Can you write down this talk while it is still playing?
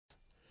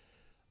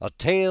A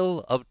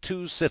Tale of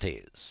Two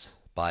Cities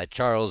by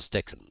Charles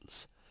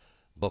Dickens.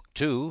 Book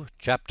 2,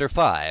 Chapter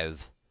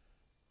 5.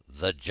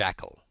 The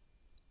Jackal.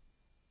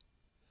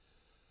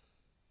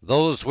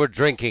 Those were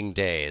drinking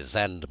days,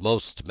 and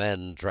most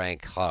men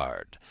drank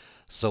hard.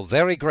 So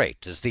very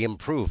great is the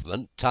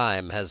improvement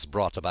time has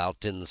brought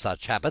about in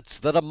such habits,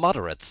 that a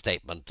moderate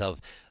statement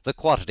of the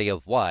quantity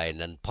of wine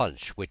and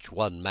punch which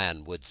one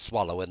man would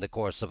swallow in the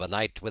course of a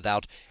night,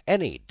 without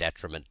any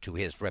detriment to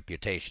his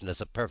reputation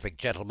as a perfect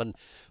gentleman,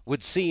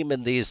 would seem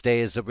in these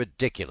days a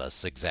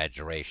ridiculous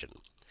exaggeration.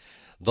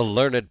 The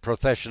learned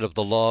profession of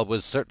the law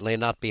was certainly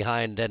not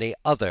behind any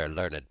other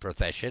learned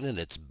profession in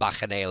its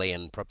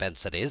bacchanalian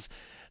propensities.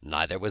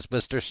 Neither was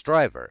Mr.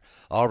 Stryver,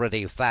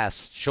 already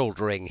fast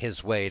shouldering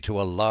his way to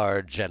a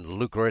large and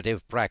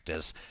lucrative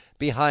practice,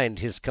 behind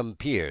his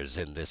compeers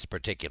in this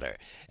particular,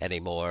 any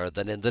more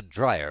than in the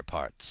drier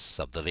parts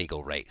of the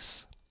legal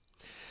race.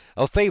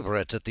 A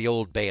favourite at the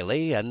Old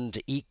Bailey,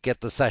 and eke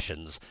at the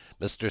Sessions,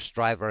 Mr.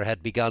 Stryver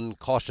had begun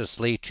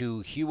cautiously to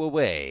hew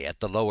away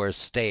at the lower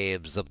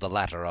staves of the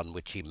ladder on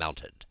which he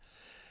mounted.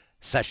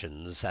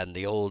 Sessions and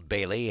the Old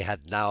Bailey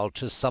had now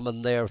to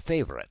summon their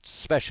favourite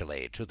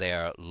specially to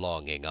their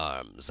longing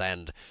arms,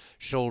 and,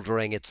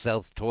 shouldering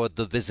itself towards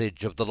the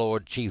visage of the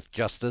Lord Chief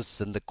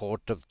Justice in the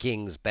Court of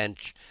King's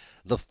Bench,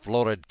 the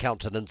florid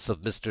countenance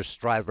of Mr.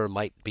 Stryver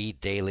might be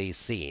daily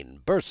seen,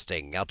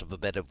 bursting out of a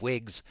bed of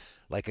wigs,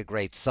 like a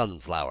great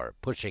sunflower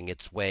pushing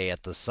its way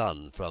at the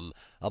sun from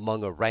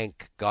among a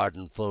rank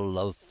gardenful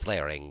of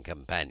flaring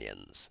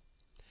companions.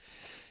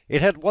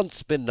 It had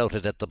once been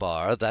noted at the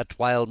bar that,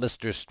 while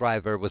Mr.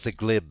 Stryver was a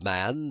glib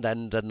man,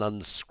 and an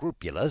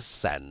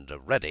unscrupulous, and a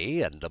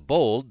ready, and a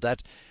bold,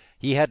 that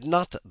he had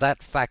not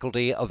that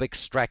faculty of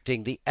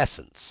extracting the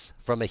essence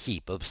from a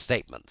heap of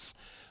statements,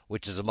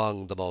 which is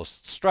among the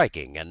most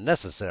striking and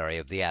necessary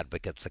of the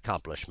advocate's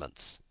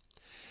accomplishments.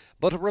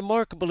 But a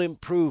remarkable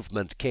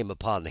improvement came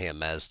upon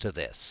him as to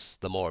this.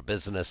 The more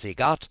business he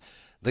got,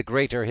 the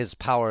greater his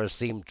power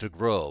seemed to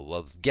grow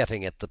of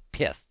getting at the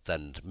pith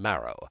and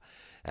marrow;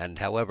 and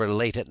however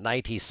late at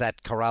night he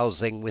sat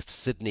carousing with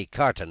Sydney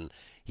Carton,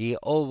 he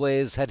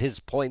always had his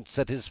points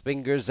at his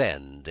fingers'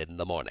 end in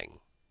the morning.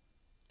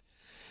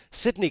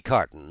 Sydney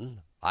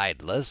Carton,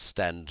 idlest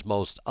and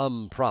most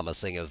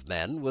unpromising of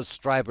men, was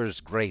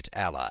Stryver's great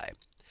ally.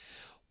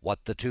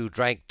 What the two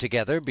drank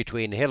together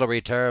between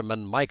Hilary Term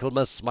and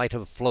Michaelmas might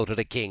have floated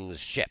a king's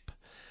ship.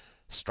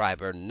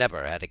 Stryver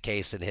never had a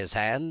case in his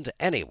hand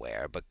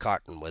anywhere, but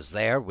Carton was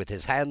there, with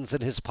his hands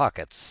in his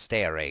pockets,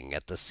 staring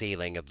at the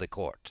ceiling of the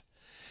court.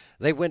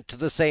 They went to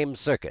the same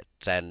circuit,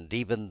 and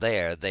even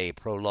there they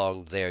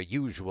prolonged their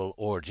usual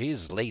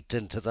orgies late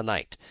into the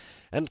night,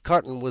 and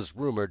Carton was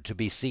rumoured to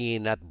be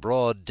seen at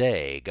broad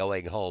day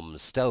going home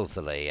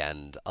stealthily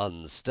and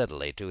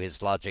unsteadily to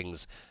his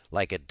lodgings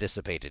like a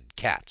dissipated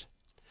cat.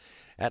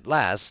 At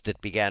last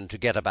it began to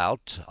get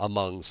about,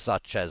 among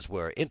such as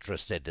were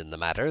interested in the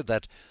matter,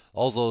 that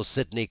although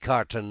Sydney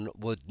Carton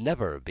would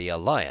never be a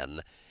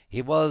lion,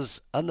 he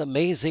was an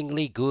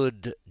amazingly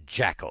good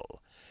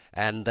jackal,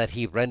 and that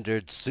he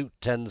rendered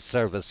suit and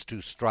service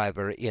to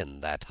Stryver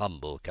in that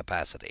humble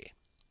capacity.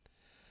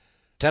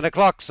 10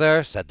 o'clock,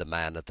 sir," said the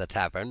man at the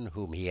tavern,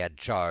 whom he had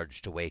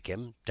charged to wake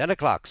him. 10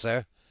 o'clock,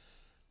 sir."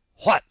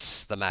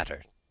 "What's the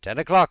matter?" 10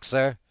 o'clock,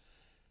 sir."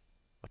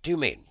 "What do you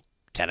mean?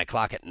 10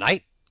 o'clock at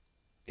night?"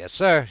 "Yes,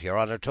 sir. Your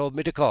honour told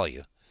me to call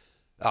you."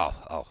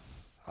 Oh,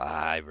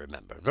 I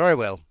remember. Very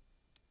well,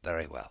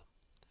 very well."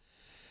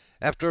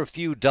 After a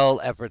few dull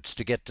efforts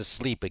to get to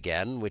sleep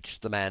again,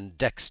 which the man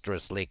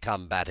dexterously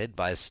combated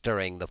by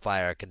stirring the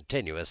fire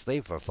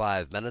continuously for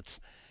 5 minutes,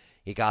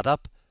 he got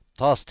up,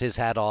 tossed his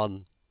hat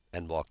on,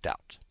 and walked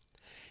out.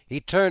 He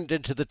turned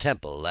into the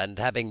Temple, and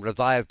having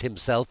revived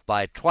himself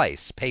by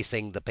twice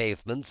pacing the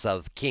pavements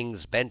of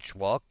King's Bench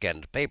Walk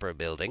and Paper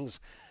Buildings,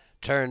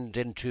 turned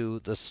into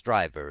the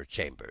Stryver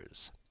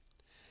chambers.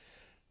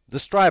 The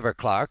Stryver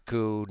clerk,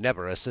 who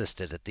never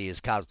assisted at these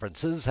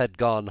conferences, had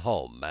gone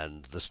home,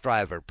 and the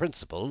Stryver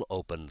principal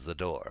opened the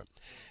door.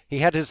 He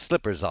had his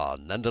slippers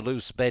on, and a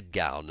loose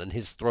bedgown, and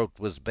his throat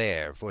was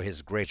bare for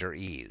his greater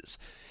ease.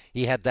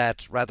 He had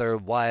that rather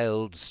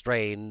wild,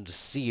 strained,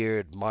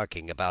 seared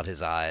marking about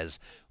his eyes,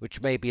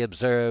 which may be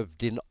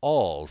observed in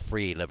all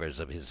free livers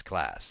of his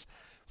class,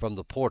 from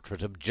the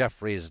portrait of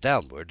Jeffreys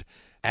downward,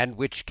 and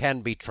which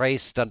can be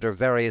traced under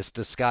various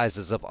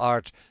disguises of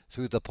art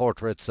through the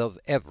portraits of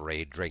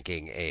every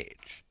drinking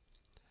age.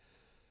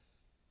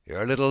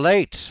 "You're a little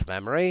late,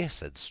 Memory,"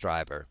 said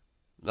Stryver.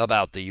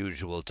 "About the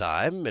usual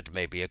time. It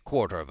may be a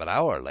quarter of an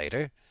hour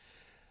later."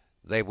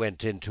 They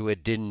went into a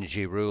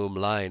dingy room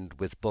lined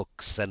with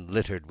books and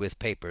littered with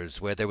papers,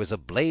 where there was a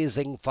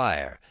blazing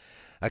fire.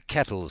 A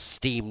kettle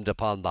steamed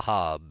upon the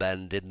hob,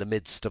 and in the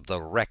midst of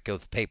the wreck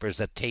of papers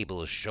a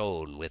table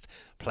shone, with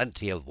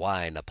plenty of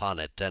wine upon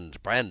it,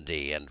 and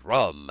brandy, and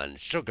rum, and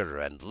sugar,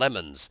 and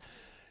lemons.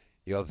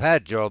 "You have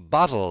had your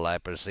bottle, I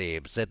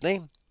perceive,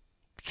 Sydney."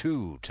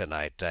 "2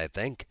 to-night, I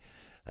think.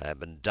 I have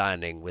been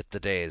dining with the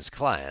day's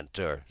client,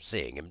 or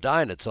seeing him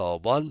dine, it's all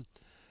one."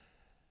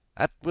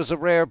 That was a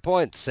rare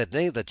point,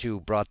 Sidney, that you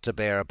brought to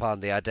bear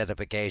upon the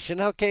identification.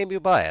 How came you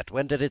by it?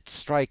 When did it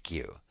strike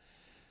you?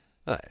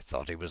 I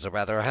thought he was a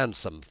rather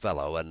handsome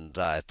fellow, and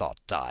I thought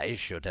I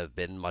should have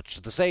been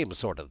much the same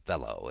sort of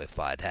fellow, if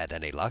I'd had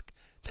any luck.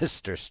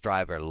 Mr.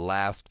 Stryver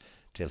laughed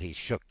till he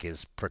shook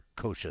his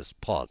precocious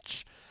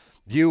paunch.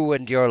 You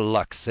and your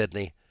luck,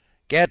 Sidney.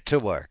 Get to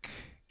work,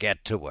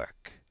 get to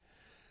work.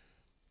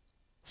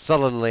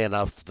 Sullenly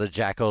enough, the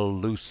Jackal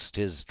loosed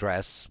his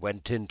dress,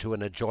 went into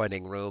an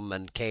adjoining room,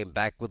 and came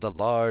back with a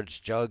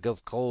large jug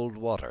of cold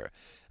water,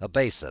 a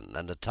basin,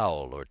 and a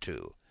towel or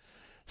two.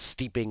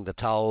 Steeping the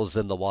towels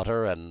in the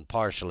water, and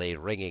partially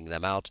wringing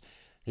them out,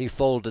 he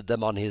folded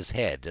them on his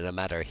head in a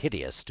manner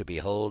hideous to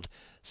behold,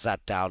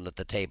 sat down at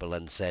the table,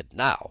 and said,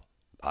 "Now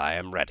I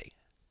am ready."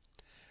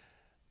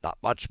 "Not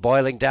much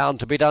boiling down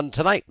to be done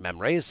tonight,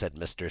 Memory," said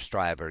Mr.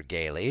 Stryver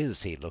gaily,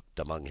 as he looked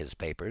among his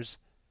papers.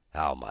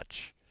 "How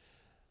much?"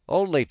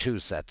 "Only 2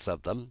 sets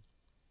of them."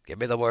 "Give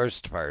me the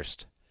worst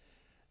first."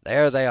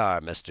 "There they are,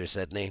 Mr.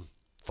 Sidney.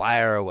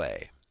 Fire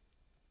away."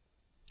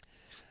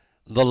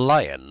 The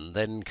Lion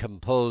then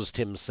composed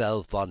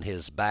himself on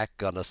his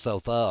back on a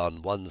sofa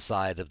on one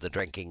side of the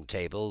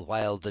drinking-table,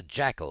 while the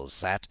Jackal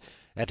sat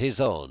at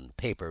his own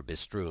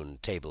paper-bestrewn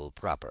table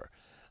proper,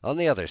 on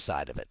the other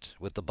side of it,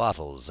 with the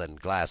bottles and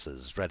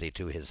glasses ready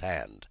to his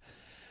hand.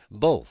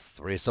 Both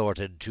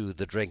resorted to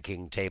the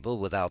drinking-table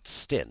without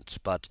stint,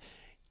 but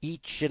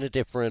each in a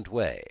different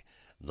way,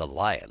 the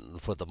Lion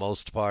for the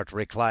most part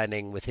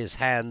reclining with his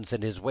hands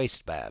in his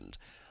waistband,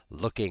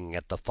 looking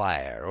at the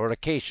fire, or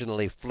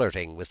occasionally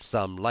flirting with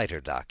some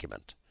lighter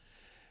document.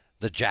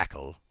 The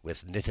Jackal,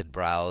 with knitted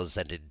brows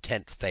and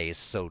intent face,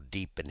 so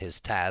deep in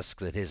his task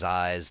that his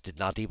eyes did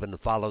not even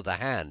follow the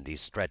hand he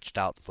stretched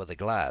out for the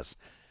glass,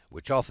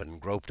 which often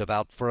groped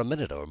about for a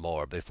minute or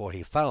more before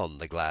he found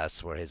the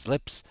glass where his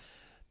lips.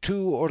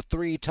 2 or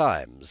 3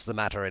 times the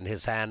matter in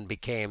his hand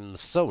became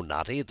so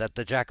knotty that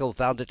the Jackal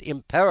found it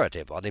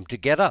imperative on him to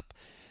get up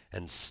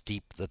and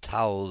steep the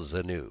towels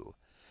anew.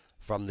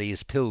 From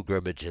these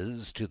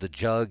pilgrimages to the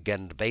jug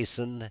and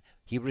basin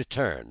he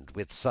returned,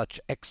 with such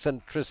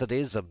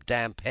eccentricities of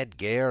damp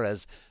headgear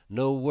as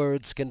no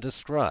words can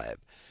describe,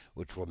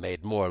 which were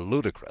made more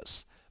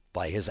ludicrous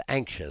by his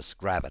anxious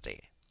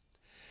gravity.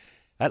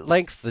 At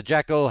length the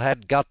Jackal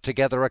had got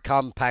together a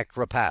compact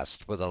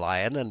repast for the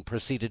Lion, and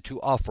proceeded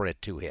to offer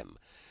it to him.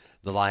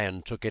 The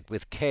Lion took it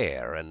with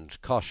care and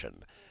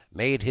caution,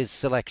 made his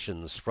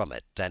selections from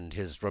it, and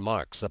his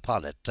remarks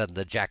upon it, and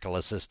the Jackal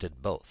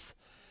assisted both.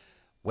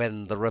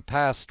 When the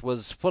repast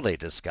was fully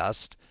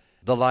discussed,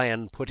 the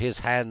Lion put his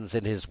hands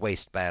in his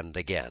waistband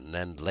again,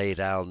 and lay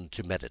down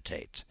to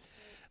meditate.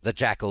 The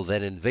Jackal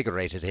then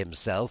invigorated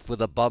himself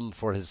with a bum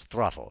for his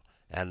throttle,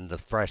 and a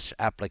fresh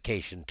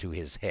application to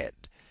his head,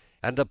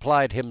 and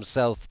applied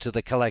himself to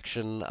the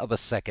collection of a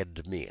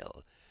second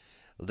meal.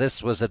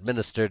 This was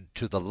administered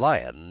to the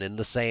Lion in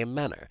the same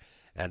manner,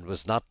 and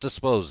was not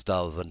disposed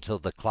of until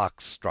the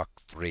clock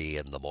struck 3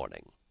 in the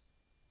morning.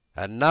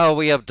 "And now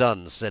we have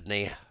done,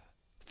 Sidney.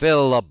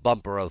 Fill a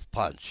bumper of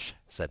punch,"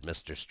 said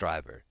Mr.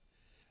 Stryver.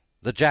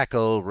 The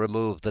Jackal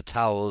removed the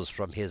towels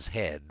from his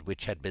head,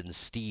 which had been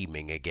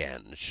steaming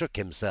again, shook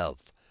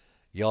himself,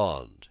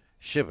 yawned,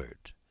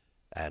 shivered,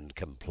 and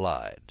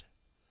complied.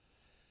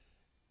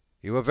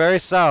 "You were very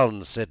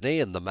sound, Sidney,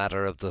 in the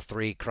matter of the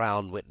 3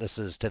 Crown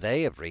witnesses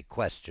today, every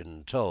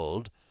question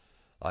told.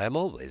 I am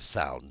always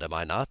sound, am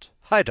I not?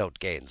 I don't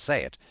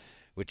gainsay it.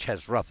 Which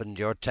has roughened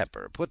your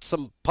temper. Put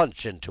some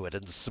punch into it,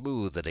 and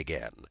smooth it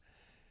again."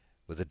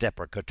 With a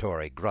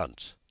deprecatory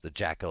grunt, the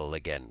Jackal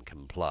again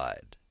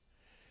complied.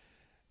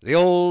 "The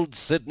old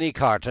Sidney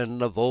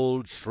Carton of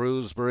old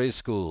Shrewsbury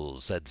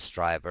School," said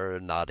Stryver,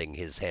 nodding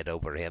his head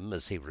over him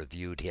as he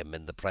reviewed him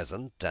in the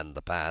present and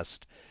the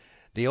past.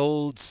 "The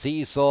old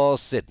see-saw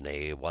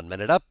Sidney, 1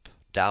 minute up,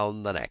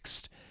 down the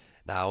next.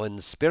 Now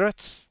in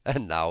spirits,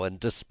 and now in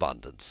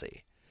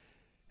despondency."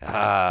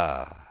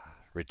 "Ah!"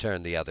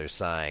 returned the other,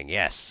 sighing.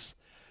 "Yes,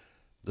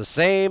 the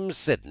same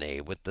Sidney,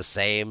 with the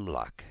same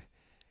luck.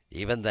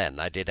 Even then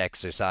I did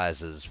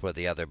exercises for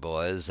the other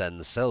boys,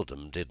 and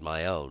seldom did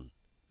my own.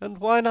 And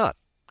why not?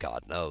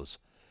 God knows.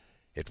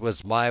 It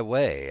was my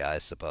way, I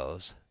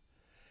suppose."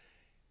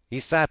 He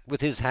sat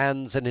with his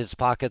hands in his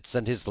pockets,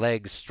 and his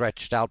legs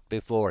stretched out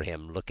before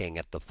him, looking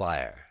at the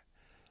fire.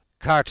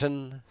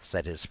 "Carton,"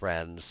 said his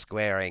friend,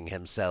 squaring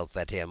himself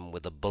at him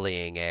with a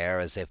bullying air,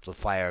 as if the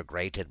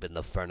fire-grate had been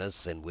the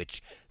furnace in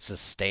which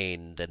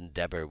sustained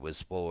endeavour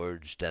was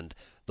forged, and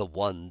the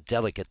one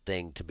delicate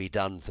thing to be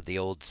done for the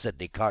old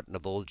Sidney Carton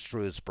of old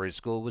Shrewsbury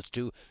School was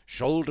to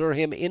shoulder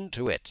him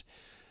into it.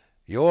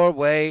 "Your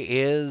way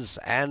is,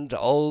 and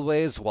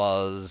always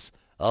was,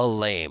 a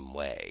lame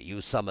way. You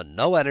summon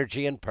no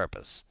energy and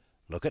purpose.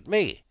 Look at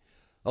me."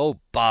 "Oh,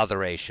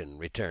 botheration!"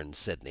 returned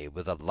Sidney,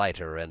 with a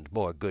lighter and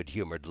more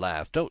good-humoured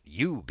laugh. "Don't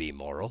you be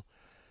moral."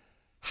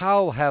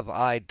 "How have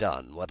I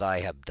done what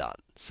I have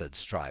done?" said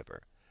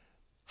Stryver.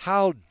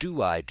 "How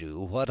do I do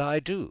what I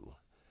do?"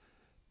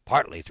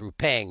 "Partly through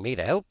paying me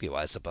to help you,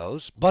 I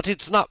suppose. But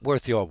it's not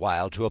worth your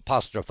while to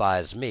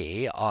apostrophize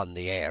me on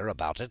the air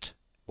about it.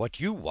 What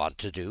you want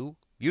to do,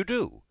 you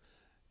do.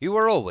 You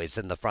were always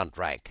in the front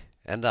rank,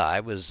 and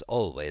I was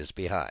always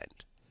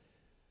behind.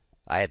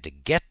 I had to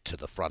get to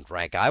the front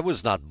rank. I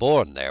was not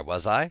born there,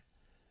 was I?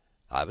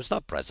 I was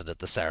not present at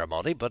the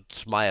ceremony,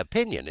 but my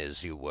opinion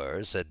is you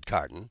were, said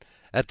Carton.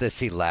 At this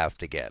he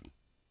laughed again,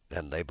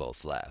 and they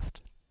both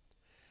laughed.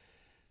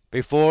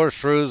 Before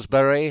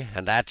Shrewsbury,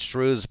 and at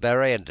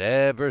Shrewsbury, and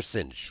ever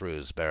since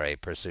Shrewsbury,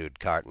 pursued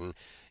Carton,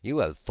 you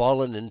have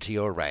fallen into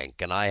your rank,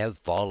 and I have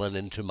fallen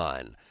into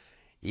mine.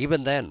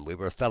 Even then we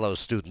were fellow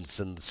students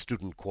in the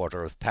student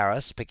quarter of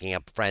Paris, picking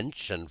up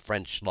French and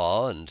French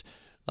law and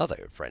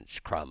other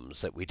French crumbs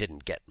that we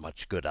didn't get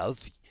much good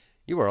of.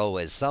 You were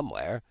always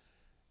somewhere,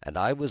 and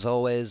I was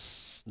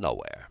always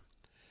nowhere.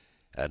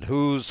 And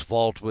whose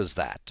fault was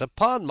that?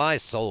 Upon my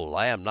soul,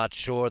 I am not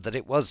sure that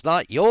it was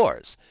not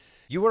yours.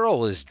 You were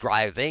always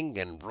driving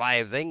and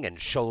riving and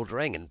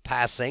shouldering and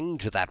passing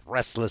to that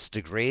restless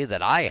degree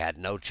that I had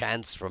no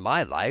chance for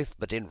my life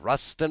but in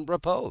rust and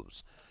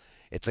repose.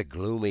 It's a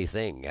gloomy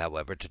thing,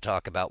 however, to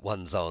talk about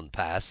one's own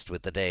past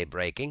with the day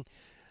breaking.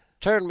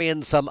 Turn me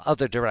in some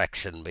other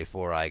direction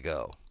before I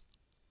go.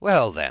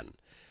 Well, then,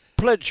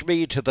 pledge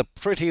me to the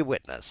pretty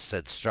witness,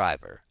 said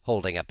Stryver,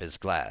 holding up his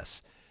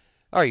glass.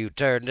 Are you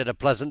turned in a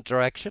pleasant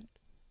direction?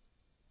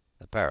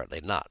 Apparently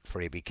not,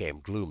 for he became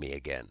gloomy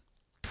again.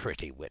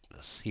 Pretty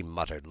witness, he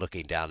muttered,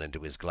 looking down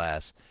into his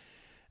glass.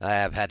 I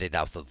have had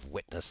enough of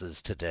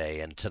witnesses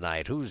to-day and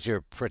to-night. Who's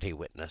your pretty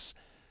witness?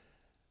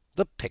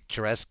 The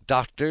picturesque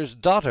doctor's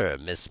daughter,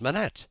 Miss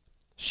Manette.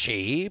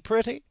 She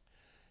pretty?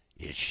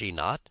 Is she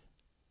not?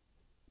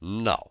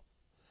 No.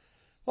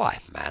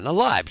 Why, man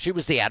alive, she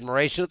was the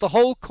admiration of the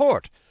whole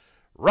court.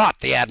 Rot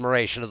the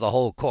admiration of the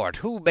whole court.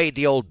 Who made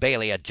the Old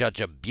Bailey a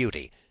judge of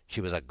beauty? She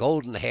was a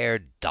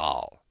golden-haired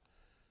doll.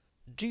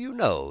 Do you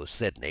know,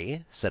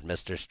 Sidney, said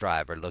Mr.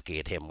 Stryver, looking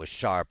at him with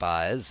sharp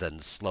eyes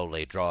and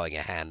slowly drawing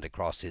a hand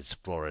across his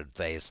florid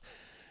face,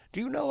 do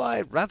you know,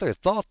 I rather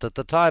thought at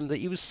the time that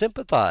you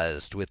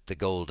sympathized with the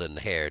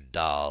golden-haired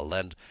doll,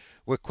 and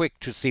were quick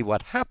to see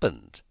what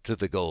happened to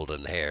the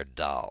golden-haired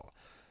doll.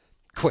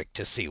 Quick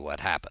to see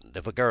what happened.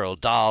 If a girl,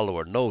 doll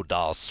or no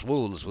doll,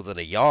 swoons within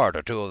a yard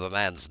or two of a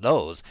man's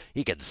nose,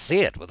 he can see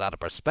it without a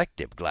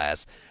perspective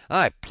glass.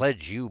 I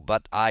pledge you,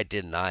 but I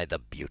deny the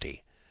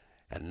beauty.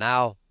 And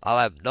now I'll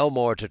have no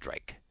more to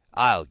drink.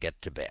 I'll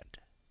get to bed.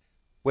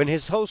 When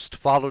his host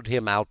followed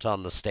him out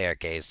on the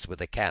staircase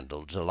with a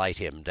candle to light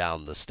him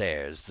down the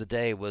stairs, the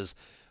day was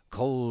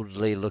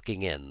coldly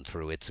looking in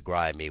through its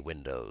grimy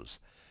windows.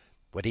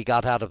 When he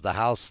got out of the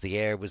house, the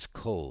air was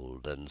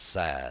cold and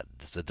sad,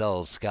 the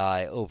dull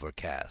sky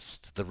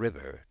overcast, the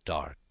river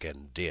dark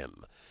and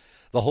dim,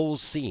 the whole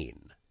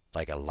scene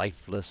like a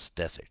lifeless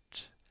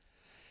desert.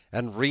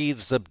 And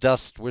wreaths of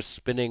dust were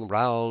spinning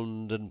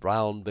round and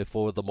round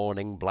before the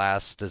morning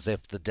blast, as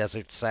if the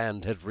desert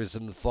sand had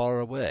risen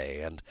far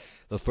away, and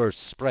the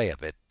first spray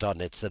of it,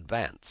 on its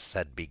advance,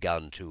 had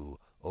begun to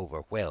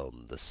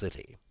overwhelm the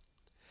city.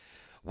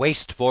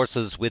 Waste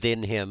forces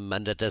within him,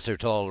 and a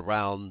desert all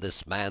round,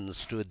 this man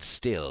stood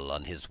still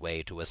on his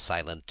way to a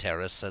silent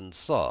terrace, and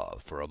saw,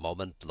 for a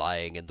moment,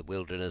 lying in the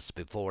wilderness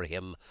before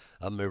him,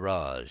 a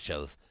mirage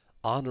of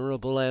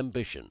honourable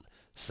ambition,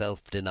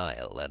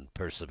 self-denial, and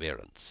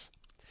perseverance.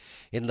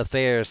 In the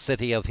fair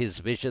city of his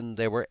vision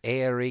there were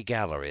airy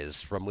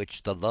galleries from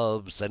which the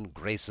loves and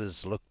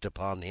graces looked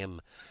upon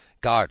him,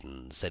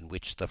 gardens in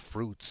which the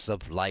fruits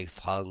of life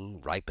hung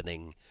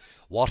ripening,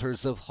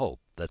 waters of hope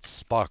that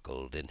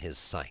sparkled in his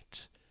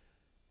sight.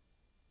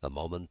 A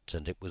moment,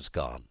 and it was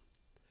gone.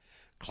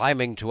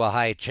 Climbing to a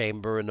high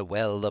chamber in a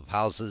well of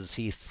houses,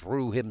 he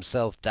threw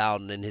himself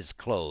down in his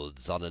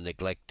clothes on a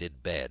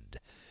neglected bed,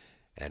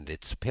 and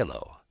its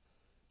pillow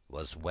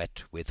was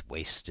wet with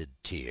wasted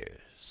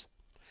tears.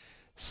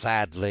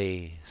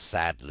 Sadly,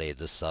 sadly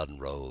the sun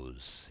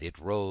rose. It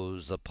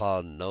rose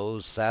upon no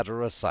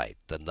sadder a sight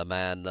than the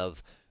man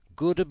of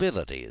good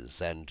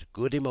abilities and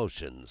good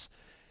emotions,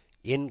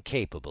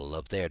 incapable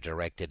of their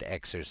directed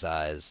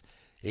exercise,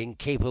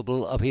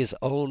 incapable of his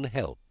own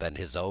help and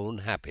his own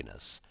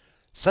happiness,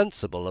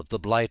 sensible of the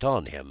blight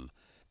on him,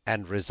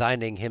 and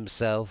resigning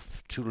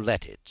himself to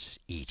let it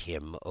eat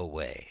him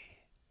away.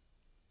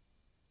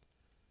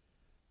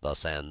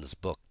 Thus ends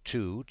Book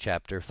 2,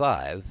 Chapter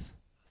 5,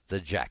 The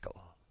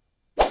Jackal.